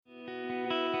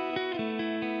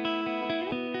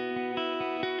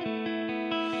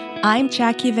I'm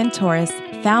Jackie Venturis,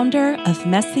 founder of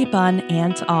Messy Bun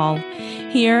and All.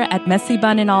 Here at Messy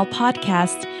Bun and All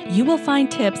podcast, you will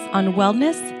find tips on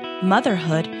wellness,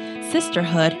 motherhood,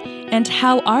 sisterhood, and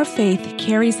how our faith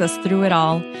carries us through it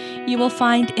all. You will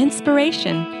find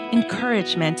inspiration,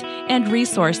 encouragement, and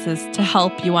resources to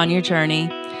help you on your journey.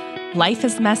 Life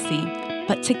is messy,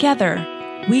 but together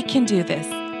we can do this.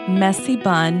 Messy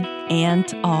Bun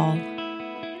and All.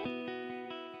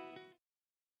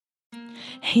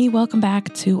 Hey, welcome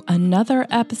back to another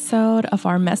episode of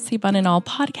our Messy Bun and All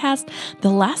podcast. The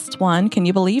last one, can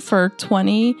you believe, for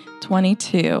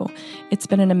 2022. It's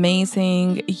been an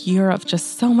amazing year of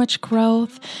just so much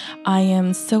growth. I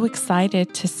am so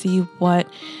excited to see what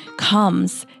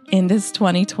comes in this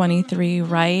 2023,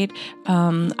 right?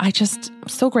 I'm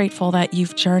so grateful that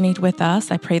you've journeyed with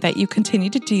us. I pray that you continue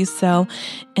to do so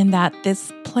and that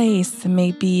this place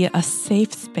may be a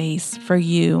safe space for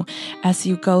you as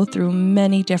you go through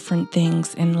many different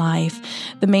things in life.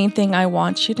 The main thing I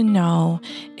want you to know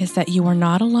is that you are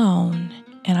not alone,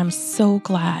 and I'm so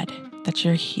glad that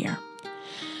you're here.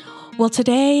 Well,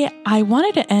 today I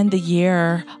wanted to end the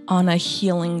year on a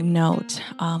healing note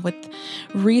with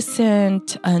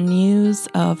recent news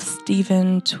of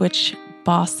Stephen Twitch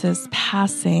Boss's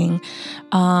passing.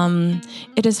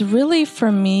 It has really,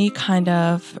 for me,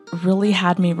 really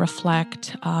had me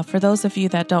reflect. For those of you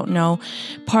that don't know,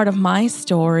 part of my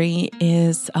story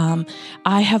is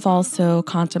I have also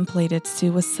contemplated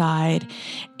suicide,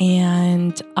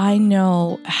 and I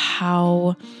know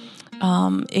how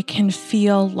it can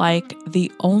feel like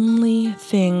the only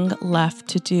thing left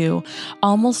to do,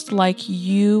 almost like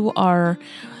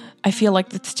I feel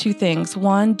like it's two things.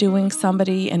 One, doing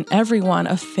somebody and everyone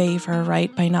a favor,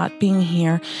 right, by not being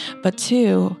here. But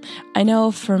two, I know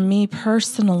for me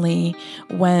personally,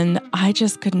 when I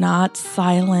just could not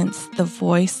silence the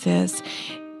voices,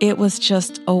 it was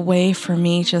just a way for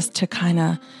me just to kind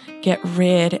of get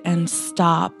rid and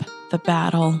stop the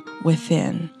battle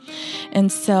within.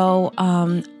 And so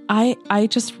I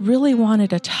just really wanted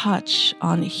to touch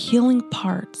on healing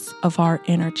parts of our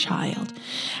inner child.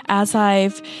 As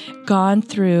I've gone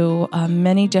through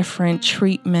many different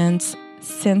treatments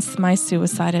since my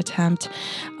suicide attempt,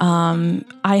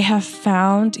 I have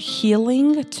found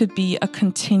healing to be a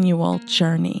continual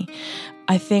journey.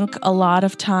 I think a lot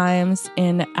of times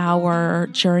in our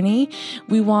journey,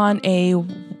 we want a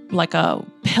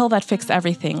pill that fixes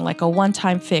everything, like a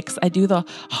one-time fix. I do the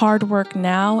hard work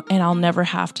now and I'll never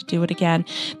have to do it again.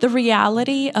 The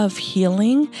reality of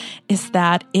healing is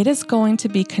that it is going to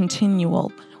be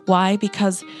continual. Why?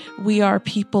 Because we are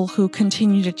people who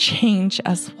continue to change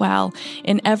as well.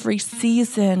 In every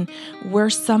season,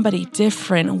 we're somebody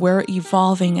different. We're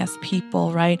evolving as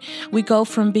people, right? We go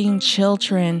from being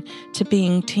children to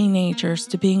being teenagers,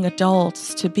 to being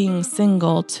adults, to being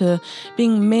single, to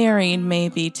being married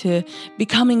maybe, to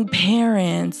becoming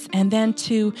parents, and then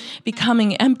to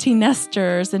becoming empty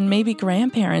nesters and maybe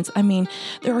grandparents. I mean,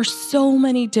 there are so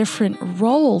many different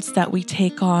roles that we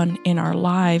take on in our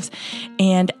lives.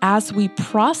 And as we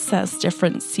process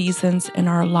different seasons in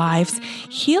our lives,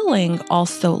 healing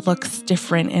also looks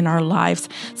different in our lives.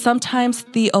 Sometimes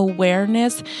the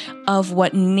awareness of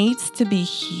what needs to be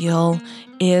healed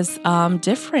is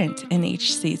different in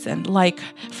each season. Like,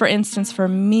 for instance, for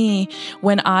me,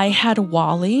 when I had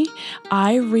Wally,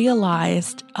 I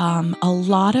realized a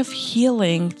lot of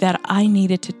healing that I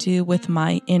needed to do with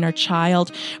my inner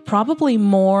child, probably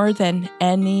more than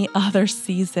any other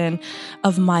season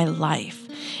of my life.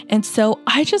 And so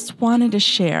I just wanted to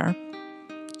share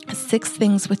 6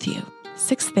 things with you,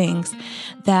 6 things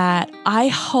that I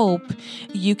hope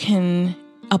you can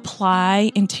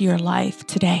apply into your life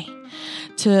today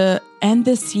to end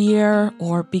this year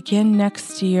or begin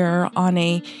next year on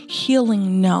a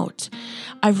healing note.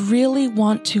 I really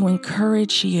want to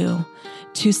encourage you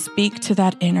to speak to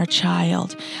that inner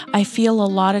child. I feel a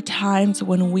lot of times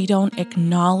when we don't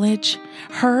acknowledge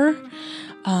her,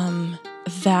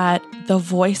 that the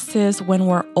voices when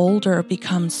we're older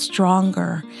become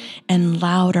stronger and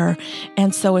louder.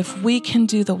 And so if we can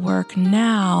do the work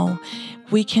now,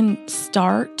 we can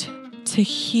start to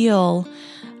heal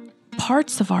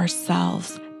parts of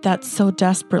ourselves that so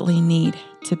desperately need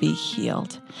to be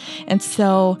healed. And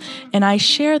I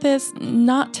share this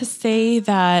not to say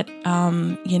that,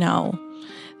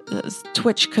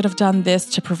 Twitch could have done this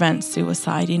to prevent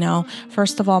suicide.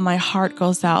 First of all, my heart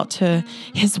goes out to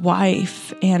his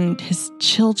wife and his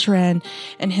children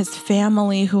and his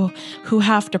family who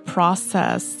have to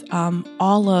process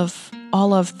all of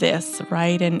all of this,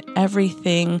 right? And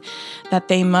everything that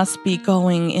they must be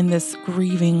going in this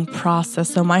grieving process.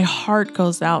 So my heart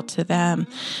goes out to them.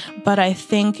 But I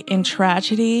think in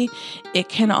tragedy, it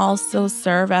can also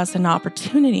serve as an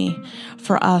opportunity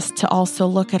for us to also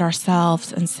look at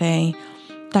ourselves and say,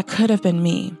 that could have been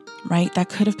me, right? That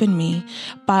could have been me.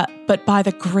 But by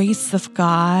the grace of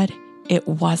God, it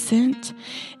wasn't.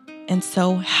 And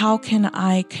so how can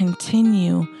I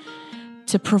continue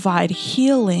to provide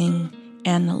healing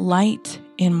and light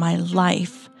in my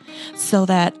life so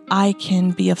that I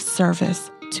can be of service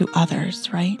to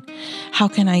others, right? How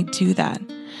can I do that?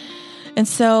 And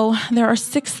so there are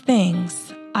 6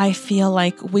 things I feel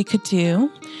like we could do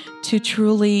to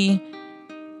truly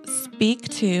speak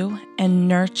to and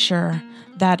nurture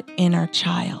that inner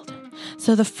child.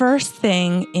 So the first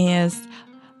thing is,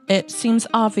 it seems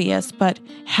obvious, but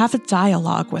have a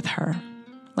dialogue with her.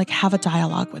 Like, have a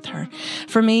dialogue with her.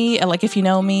 For me, like, if you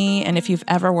know me and if you've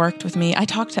ever worked with me, I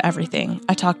talk to everything.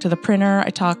 I talk to the printer. I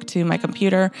talk to my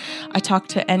computer. I talk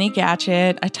to any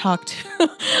gadget. I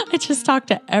just talk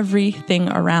to everything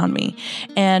around me.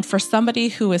 And for somebody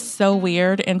who is so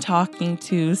weird and talking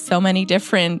to so many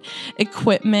different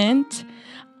equipment,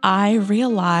 I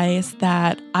realized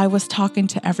that I was talking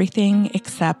to everything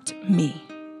except me.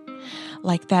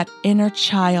 Like, that inner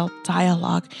child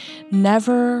dialogue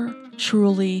never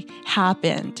truly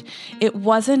happened. It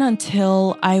wasn't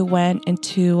until I went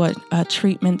into a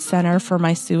treatment center for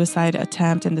my suicide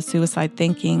attempt and the suicide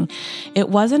thinking. It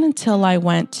wasn't until I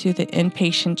went to the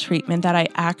inpatient treatment that I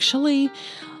actually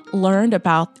learned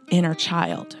about inner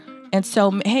child. And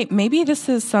so, hey, maybe this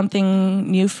is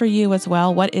something new for you as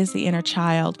well. What is the inner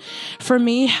child? For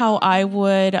me, how I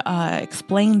would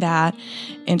explain that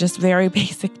in just very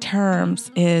basic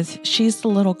terms is, she's the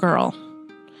little girl.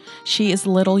 She is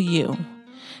little you.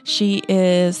 She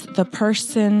is the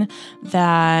person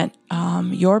that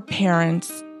your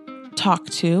parents talk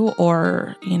to,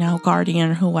 or,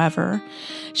 guardian or whoever.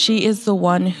 She is the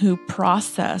one who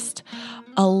processed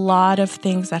a lot of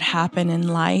things that happen in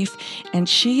life. And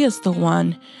she is the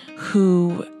one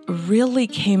who really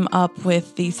came up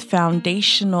with these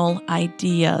foundational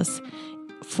ideas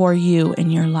for you in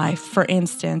your life. For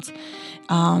instance,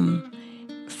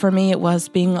 for me, it was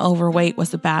being overweight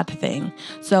was a bad thing.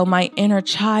 So my inner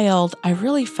child, I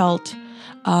really felt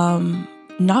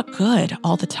not good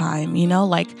all the time,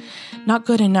 not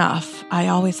good enough. I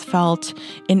always felt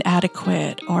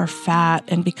inadequate or fat.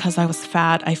 And because I was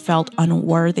fat, I felt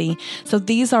unworthy. So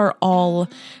these are all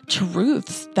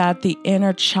truths that the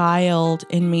inner child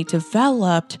in me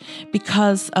developed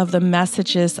because of the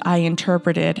messages I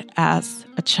interpreted as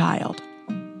a child.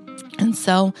 And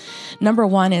so, number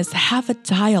 1 is have a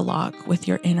dialogue with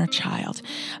your inner child.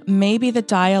 Maybe the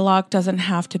dialogue doesn't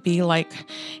have to be like,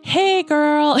 hey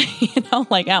girl,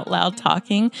 like out loud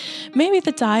talking. Maybe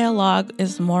the dialogue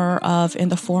is more of in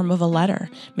the form of a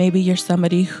letter. Maybe you're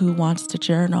somebody who wants to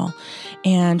journal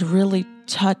and really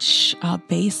touch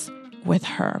base with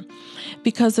her.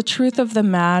 Because the truth of the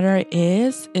matter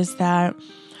is that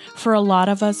for a lot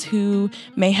of us who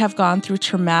may have gone through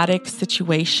traumatic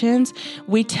situations,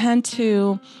 we tend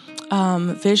to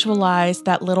visualize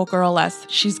that little girl as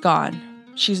she's gone.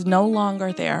 She's no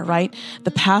longer there, right?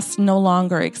 The past no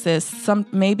longer exists.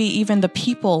 Maybe even the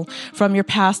people from your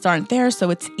past aren't there, so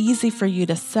it's easy for you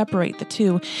to separate the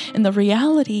two. And the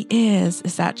reality is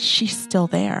that she's still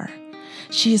there.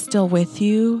 She is still with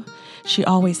you. She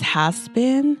always has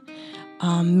been.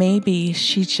 Maybe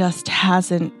she just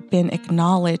hasn't been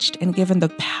acknowledged and given the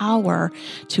power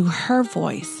to her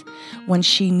voice when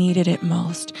she needed it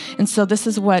most. And so this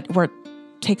is where it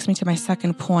takes me to my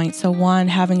second point. So 1,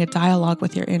 having a dialogue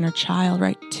with your inner child,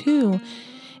 right? 2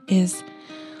 is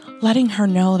letting her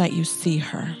know that you see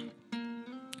her.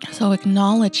 So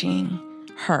acknowledging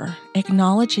her,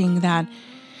 acknowledging that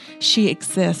she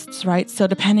exists, right? So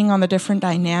depending on the different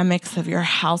dynamics of your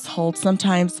household,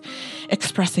 sometimes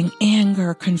expressing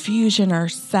anger, confusion, or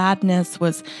sadness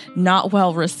was not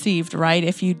well received, right?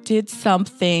 If you did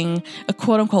something,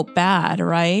 quote unquote, bad,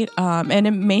 right? And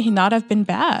it may not have been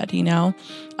bad,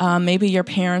 maybe your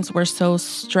parents were so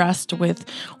stressed with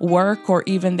work or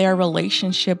even their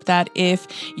relationship that if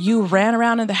you ran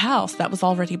around in the house, that was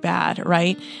already bad,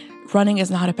 right? Running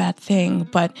is not a bad thing.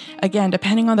 But again,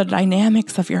 depending on the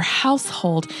dynamics of your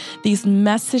household, these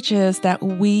messages that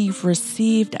we've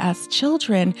received as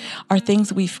children are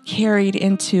things we've carried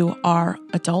into our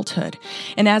adulthood.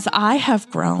 And as I have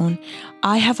grown,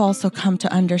 I have also come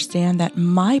to understand that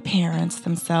my parents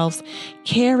themselves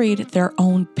carried their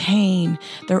own pain,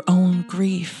 their own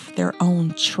grief, their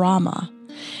own trauma.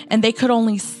 And they could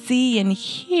only see and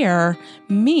hear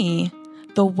me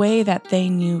the way that they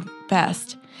knew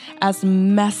best. As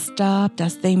messed up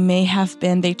as they may have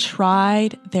been, they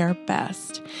tried their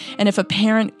best. And if a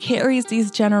parent carries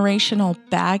these generational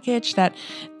baggage that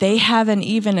they haven't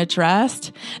even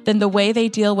addressed, then the way they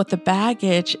deal with the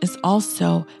baggage is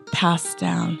also passed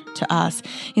down to us.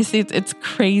 You see, it's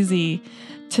crazy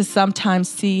to sometimes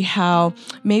see how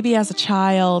maybe as a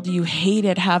child you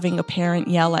hated having a parent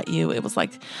yell at you. It was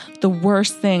like the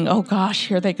worst thing. Oh gosh,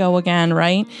 here they go again,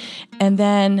 right? And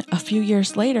then a few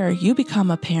years later, you become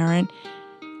a parent,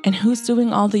 and who's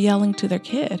doing all the yelling to their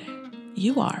kid?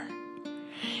 You are.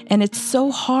 And it's so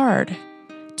hard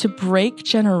to break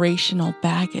generational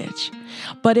baggage.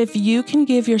 But if you can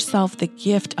give yourself the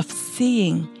gift of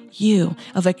seeing you,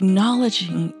 of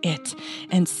acknowledging it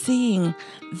and seeing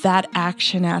that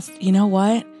action as, you know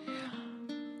what?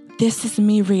 This is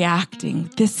me reacting.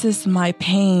 This is my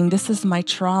pain. This is my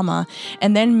trauma.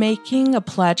 And then making a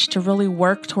pledge to really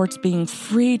work towards being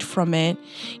freed from it,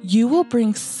 you will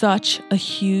bring such a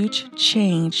huge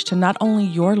change to not only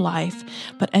your life,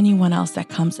 but anyone else that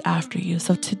comes after you.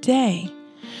 So today,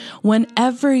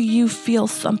 whenever you feel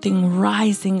something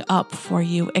rising up for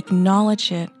you,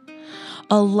 acknowledge it.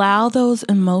 Allow those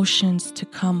emotions to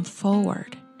come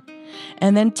forward.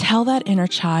 And then tell that inner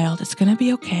child it's going to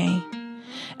be okay.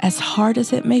 As hard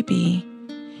as it may be,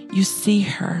 you see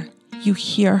her, you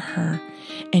hear her,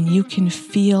 and you can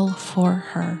feel for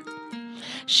her.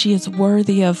 She is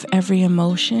worthy of every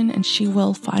emotion, and she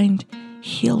will find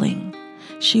healing.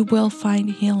 She will find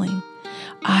healing.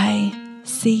 I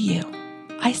see you.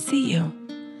 I see you.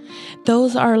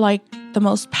 Those are like the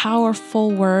most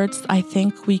powerful words I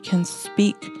think we can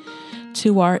speak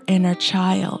to our inner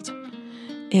child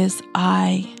is,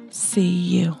 I see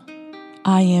you.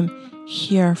 I am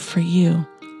here for you.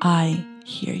 I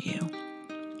hear you.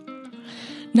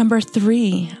 Number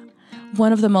 3,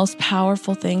 one of the most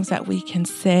powerful things that we can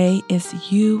say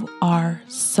is, you are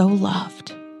so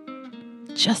loved,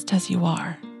 just as you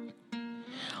are.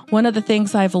 One of the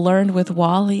things I've learned with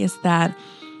Wally is that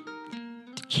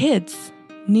kids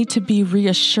need to be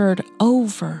reassured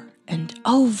over and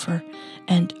over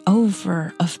and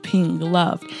over of being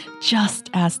loved just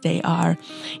as they are.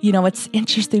 You know, it's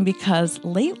interesting because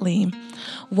lately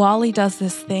Wally does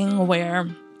this thing where,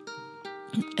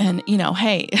 and you know,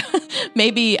 hey,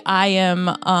 maybe I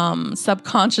am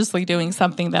subconsciously doing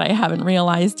something that I haven't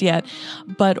realized yet,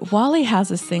 but Wally has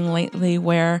this thing lately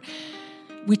where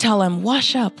we tell him,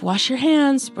 wash up, wash your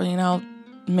hands, you know,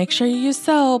 make sure you use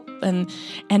soap,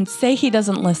 and say he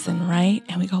doesn't listen, right?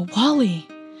 And we go, Wally,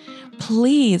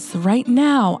 please, right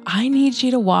now, I need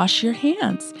you to wash your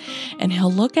hands. And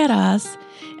he'll look at us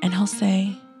and he'll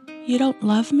say, you don't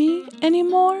love me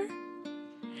anymore?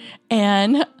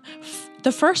 And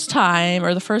the first time,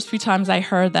 or the first few times I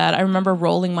heard that, I remember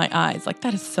rolling my eyes like,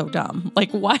 that is so dumb.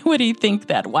 Like, why would he think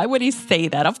that? Why would he say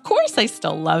that? Of course I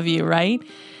still love you, right?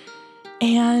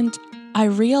 And I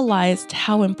realized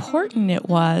how important it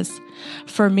was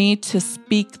for me to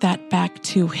speak that back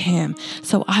to him.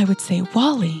 So I would say,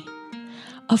 Wally,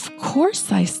 of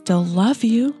course I still love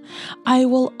you. I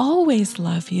will always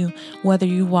love you, whether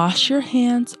you wash your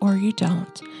hands or you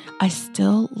don't. I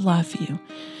still love you.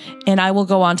 And I will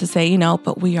go on to say, you know,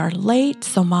 but we are late,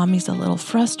 so mommy's a little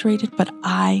frustrated, but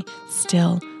I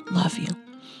still love you.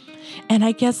 And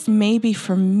I guess maybe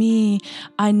for me,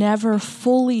 I never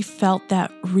fully felt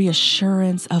that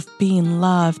reassurance of being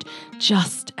loved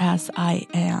just as I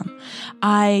am.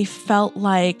 I felt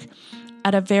like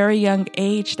at a very young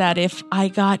age that if I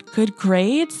got good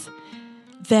grades,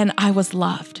 then I was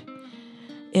loved.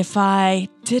 If I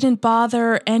didn't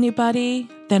bother anybody,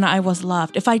 then I was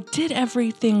loved. If I did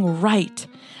everything right,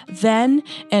 then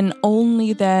and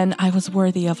only then I was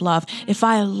worthy of love. If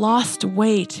I lost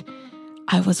weight,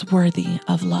 I was worthy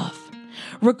of love.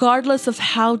 Regardless of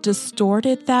how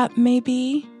distorted that may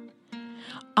be,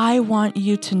 I want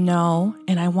you to know,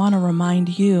 and I want to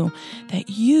remind you that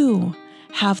you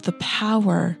have the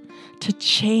power to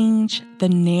change the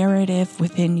narrative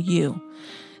within you.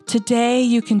 Today,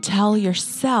 you can tell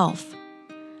yourself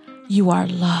you are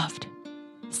loved.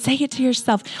 Say it to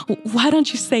yourself. Why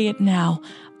don't you say it now?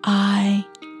 I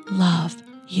love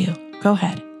you. Go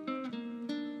ahead.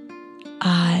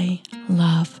 I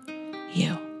love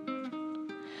you.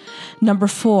 Number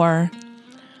 4,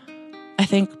 I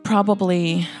think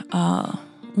probably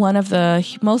one of the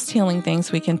most healing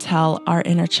things we can tell our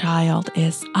inner child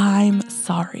is, I'm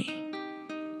sorry.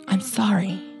 I'm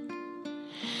sorry.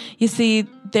 You see,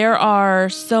 there are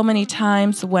so many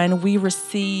times when we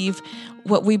receive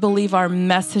what we believe are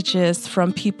messages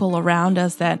from people around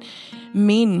us that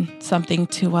mean something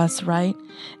to us, right?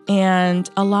 And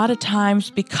a lot of times,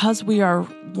 because we are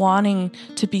wanting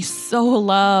to be so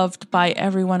loved by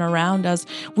everyone around us.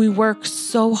 We work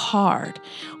so hard.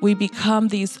 We become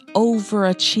these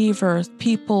overachievers,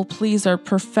 people pleaser,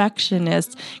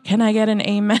 perfectionists. Can I get an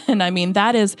amen? I mean,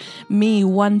 that is me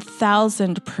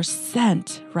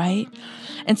 1000%, right?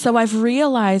 And so I've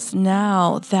realized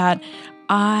now that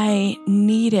I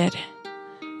needed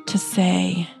to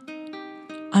say,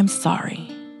 I'm sorry.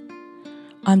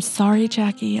 I'm sorry,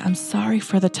 Jackie. I'm sorry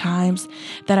for the times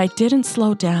that I didn't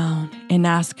slow down and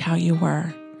ask how you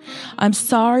were. I'm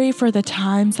sorry for the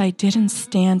times I didn't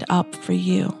stand up for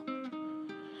you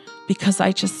because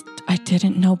I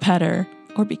didn't know better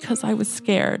or because I was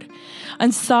scared.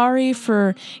 I'm sorry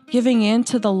for giving in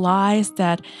to the lies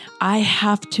that I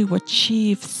have to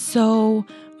achieve so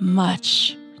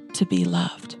much to be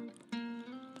loved.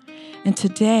 And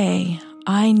today,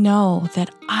 I know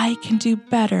that I can do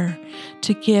better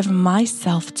to give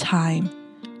myself time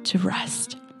to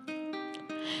rest.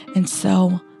 And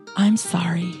so I'm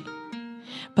sorry,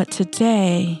 but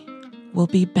today will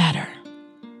be better.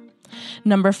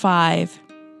 Number 5,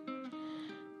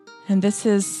 and this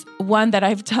is one that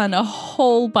I've done a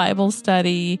whole Bible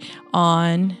study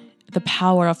on, the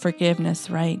power of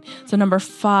forgiveness, right? So number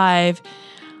 5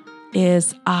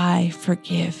 is I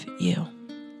forgive you.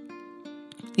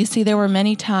 You see, there were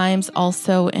many times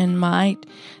also in my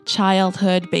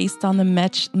childhood, based on the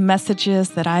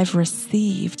messages that I've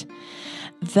received,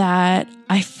 that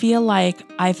I feel like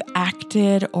I've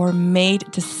acted or made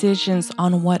decisions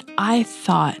on what I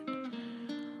thought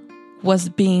was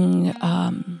being,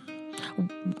 on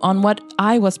what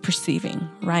I was perceiving,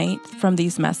 right, from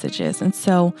these messages. And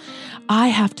so I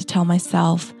have to tell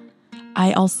myself,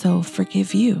 I also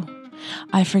forgive you.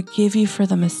 I forgive you for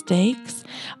the mistakes.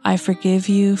 I forgive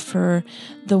you for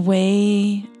the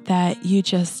way that you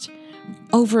just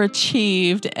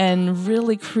overachieved and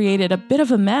really created a bit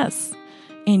of a mess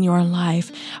in your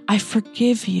life. I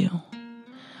forgive you.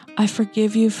 I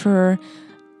forgive you for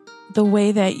the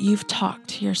way that you've talked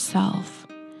to yourself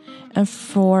and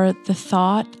for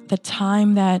the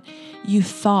time that you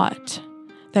thought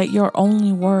that your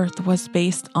only worth was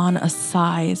based on a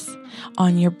size,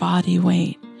 on your body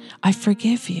weight. I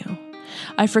forgive you.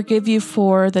 I forgive you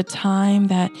for the time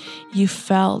that you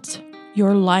felt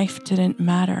your life didn't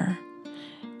matter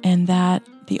and that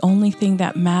the only thing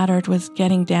that mattered was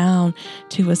getting down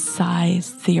to a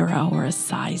size 0 or a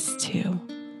size 2.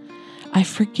 I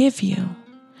forgive you.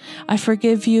 I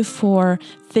forgive you for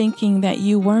thinking that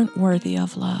you weren't worthy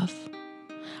of love.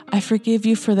 I forgive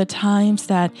you for the times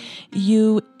that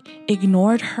you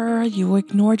ignored her, you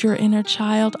ignored your inner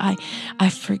child. I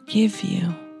forgive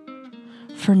you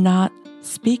for not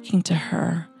speaking to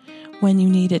her when you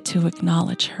needed to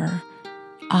acknowledge her.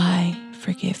 I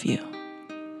forgive you.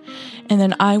 And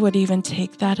then I would even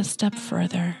take that a step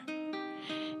further.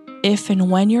 If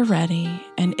and when you're ready,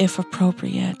 and if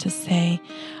appropriate, to say,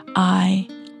 I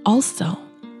also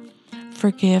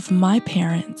forgive my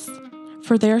parents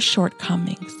for their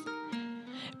shortcomings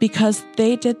because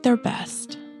they did their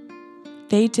best.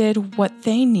 They did what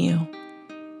they knew.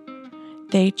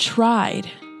 They tried.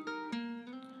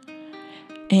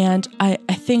 And I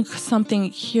think something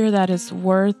here that is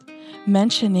worth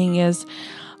mentioning is,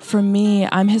 for me,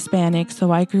 I'm Hispanic,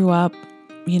 so I grew up,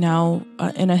 in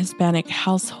a Hispanic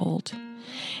household.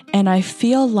 And I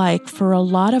feel like for a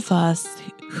lot of us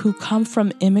who come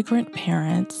from immigrant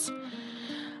parents,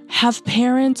 have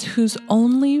parents whose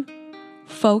only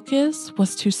focus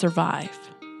was to survive.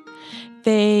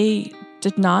 They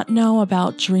did not know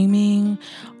about dreaming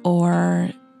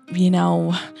or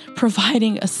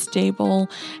providing a stable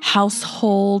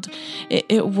household.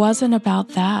 It wasn't about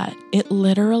that. It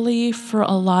literally, for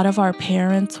a lot of our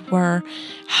parents, were,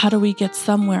 how do we get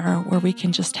somewhere where we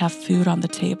can just have food on the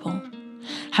table?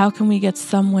 How can we get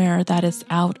somewhere that is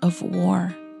out of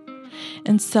war?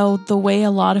 And so the way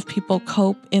a lot of people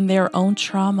cope in their own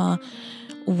trauma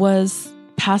was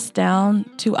passed down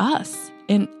to us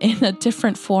in a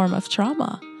different form of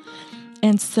trauma.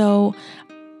 And so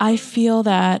I feel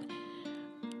that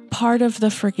part of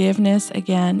the forgiveness,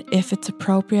 again, if it's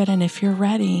appropriate and if you're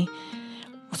ready,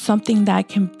 something that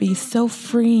can be so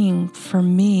freeing for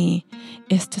me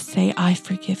is to say, I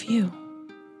forgive you.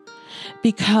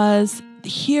 Because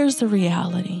here's the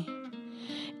reality,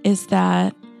 is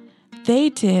that they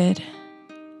did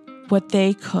what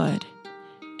they could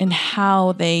and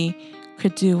how they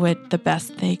could do it the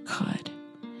best they could.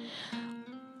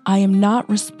 I am not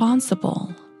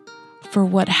responsible for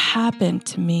what happened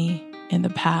to me in the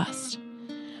past,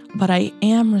 but I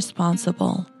am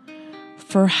responsible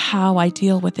for how I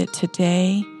deal with it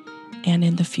today and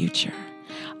in the future.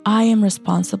 I am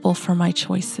responsible for my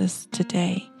choices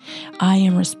today I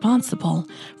am responsible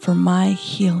for my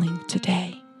healing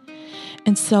today.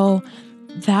 And so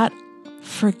that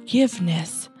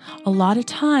forgiveness a lot of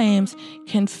times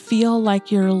can feel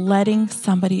like you're letting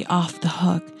somebody off the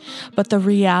hook. But the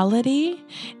reality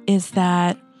is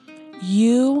that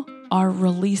you are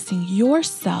releasing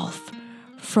yourself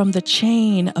from the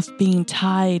chain of being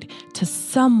tied to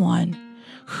someone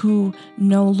who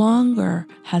no longer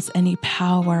has any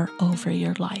power over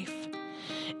your life.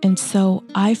 And so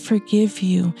I forgive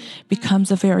you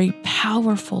becomes a very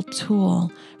powerful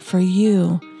tool for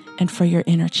you and for your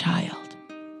inner child.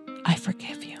 I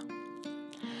forgive you.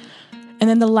 And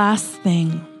then the last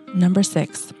thing, number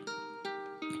 6,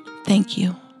 thank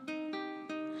you.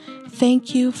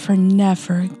 Thank you for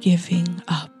never giving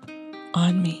up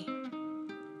on me.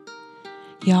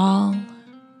 Y'all,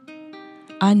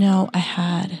 I know I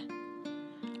had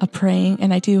a praying,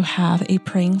 and I do have a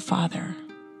praying father.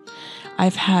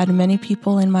 I've had many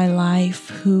people in my life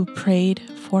who prayed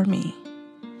for me.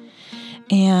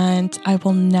 And I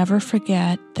will never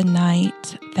forget the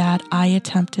night that I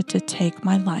attempted to take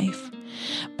my life.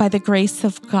 By the grace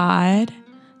of God,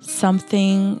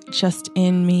 something just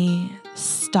in me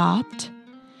stopped.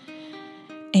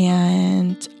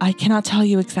 And I cannot tell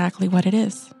you exactly what it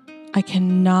is. I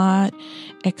cannot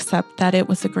accept that it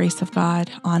was the grace of God,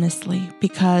 honestly,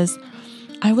 because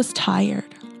I was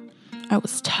tired. I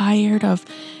was tired of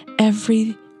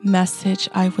every message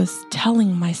I was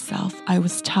telling myself. I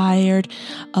was tired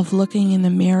of looking in the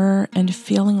mirror and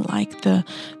feeling like the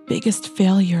biggest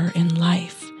failure in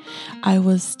life. I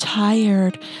was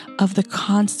tired of the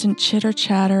constant chitter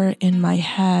chatter in my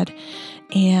head.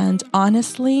 And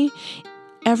honestly,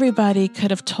 everybody could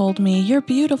have told me, you're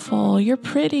beautiful, you're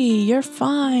pretty, you're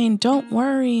fine, don't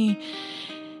worry.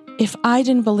 If I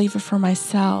didn't believe it for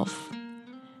myself,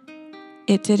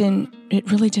 it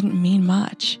really didn't mean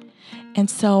much. And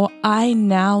so I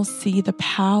now see the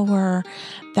power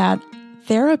that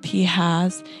therapy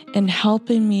has in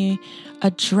helping me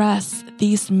address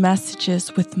these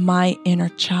messages with my inner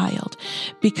child,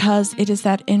 because it is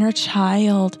that inner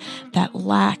child that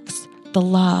lacks the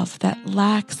love, that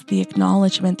lacks the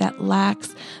acknowledgement, that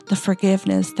lacks the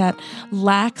forgiveness, that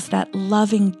lacks that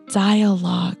loving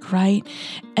dialogue, right?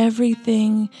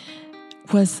 Everything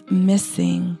was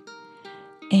missing.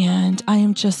 And I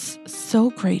am just so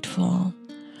grateful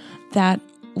that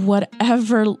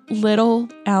whatever little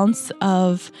ounce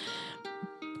of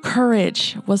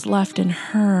courage was left in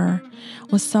her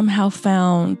was somehow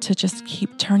found to just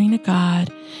keep turning to God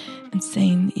and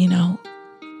saying,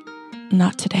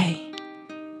 not today.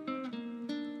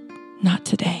 Not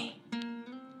today.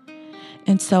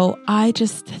 And so I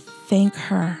just thank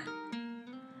her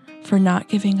for not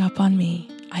giving up on me.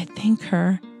 I thank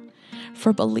her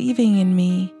for believing in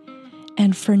me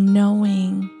and for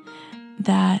knowing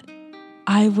that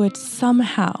I would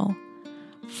somehow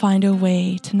find a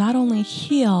way to not only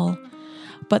heal,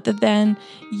 but to then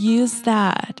use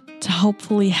that to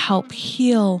hopefully help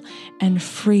heal and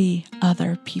free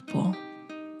other people.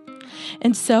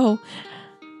 And so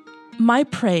my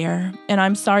prayer, and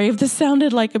I'm sorry if this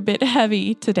sounded like a bit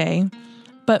heavy today,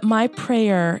 but my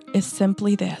prayer is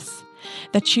simply this,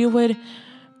 that you would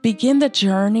begin the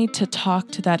journey to talk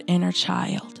to that inner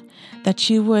child, that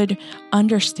you would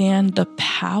understand the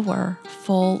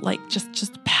powerful,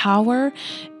 just power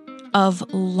of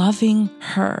loving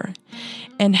her,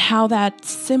 and how that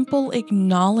simple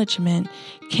acknowledgement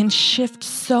can shift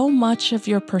so much of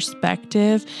your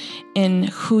perspective in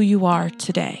who you are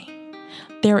today.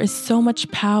 There is so much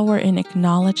power in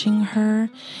acknowledging her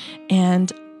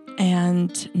and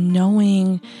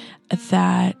knowing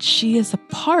that she is a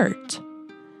part.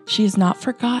 She is not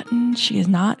forgotten. She is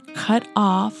not cut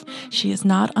off. She is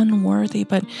not unworthy,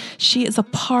 but she is a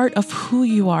part of who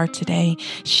you are today.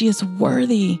 She is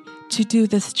worthy to do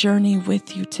this journey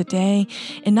with you today.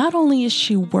 And not only is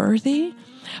she worthy,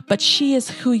 but she is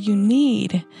who you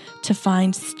need to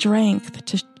find strength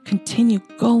to continue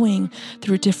going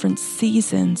through different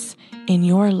seasons in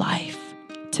your life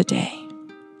today.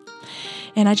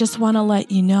 And I just want to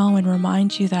let you know and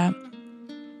remind you that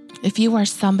if you are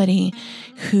somebody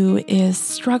who is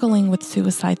struggling with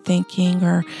suicide thinking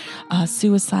or a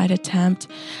suicide attempt,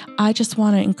 I just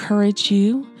want to encourage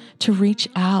you to reach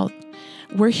out.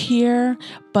 We're here,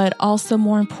 but also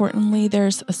more importantly,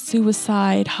 there's a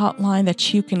suicide hotline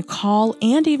that you can call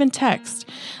and even text.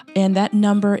 And that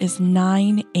number is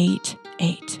 988.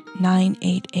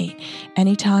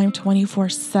 Anytime,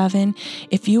 24/7.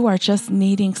 If you are just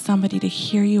needing somebody to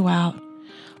hear you out,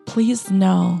 please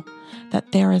know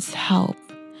that there is help.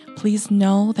 Please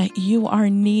know that you are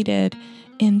needed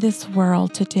in this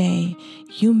world today.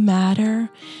 You matter.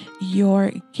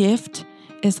 Your gift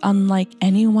is unlike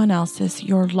anyone else's.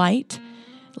 Your light,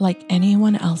 like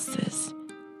anyone else's.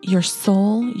 Your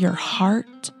soul, your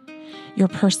heart, your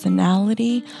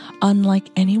personality, unlike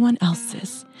anyone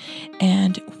else's.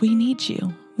 And we need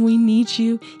you. We need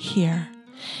you here.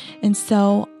 And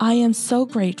so I am so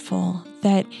grateful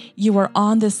that you are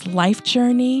on this life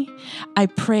journey. I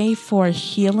pray for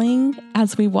healing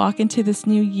as we walk into this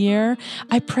new year.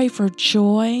 I pray for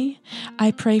joy.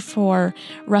 I pray for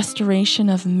restoration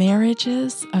of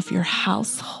marriages, of your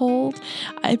household.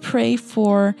 I pray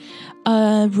for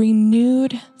a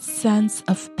renewed sense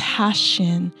of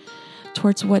passion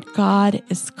towards what God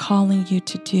is calling you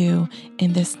to do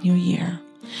in this new year.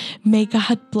 May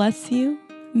God bless you.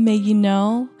 May you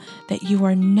know that you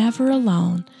are never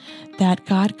alone, that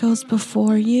God goes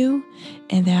before you,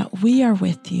 and that we are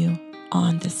with you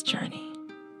on this journey.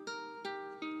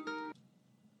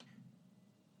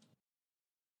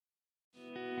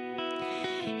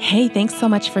 Hey, thanks so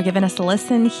much for giving us a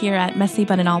listen here at Messy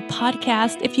But and All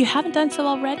Podcast. If you haven't done so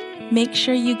already, make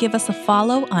sure you give us a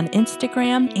follow on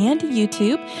Instagram and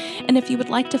YouTube. And if you would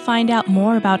like to find out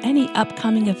more about any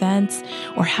upcoming events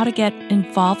or how to get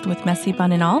involved with Messy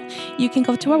Bun and All, you can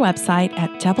go to our website at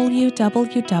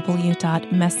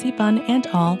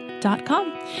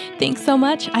www.messybunandall.com. Thanks so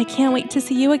much. I can't wait to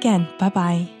see you again.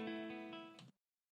 Bye-bye.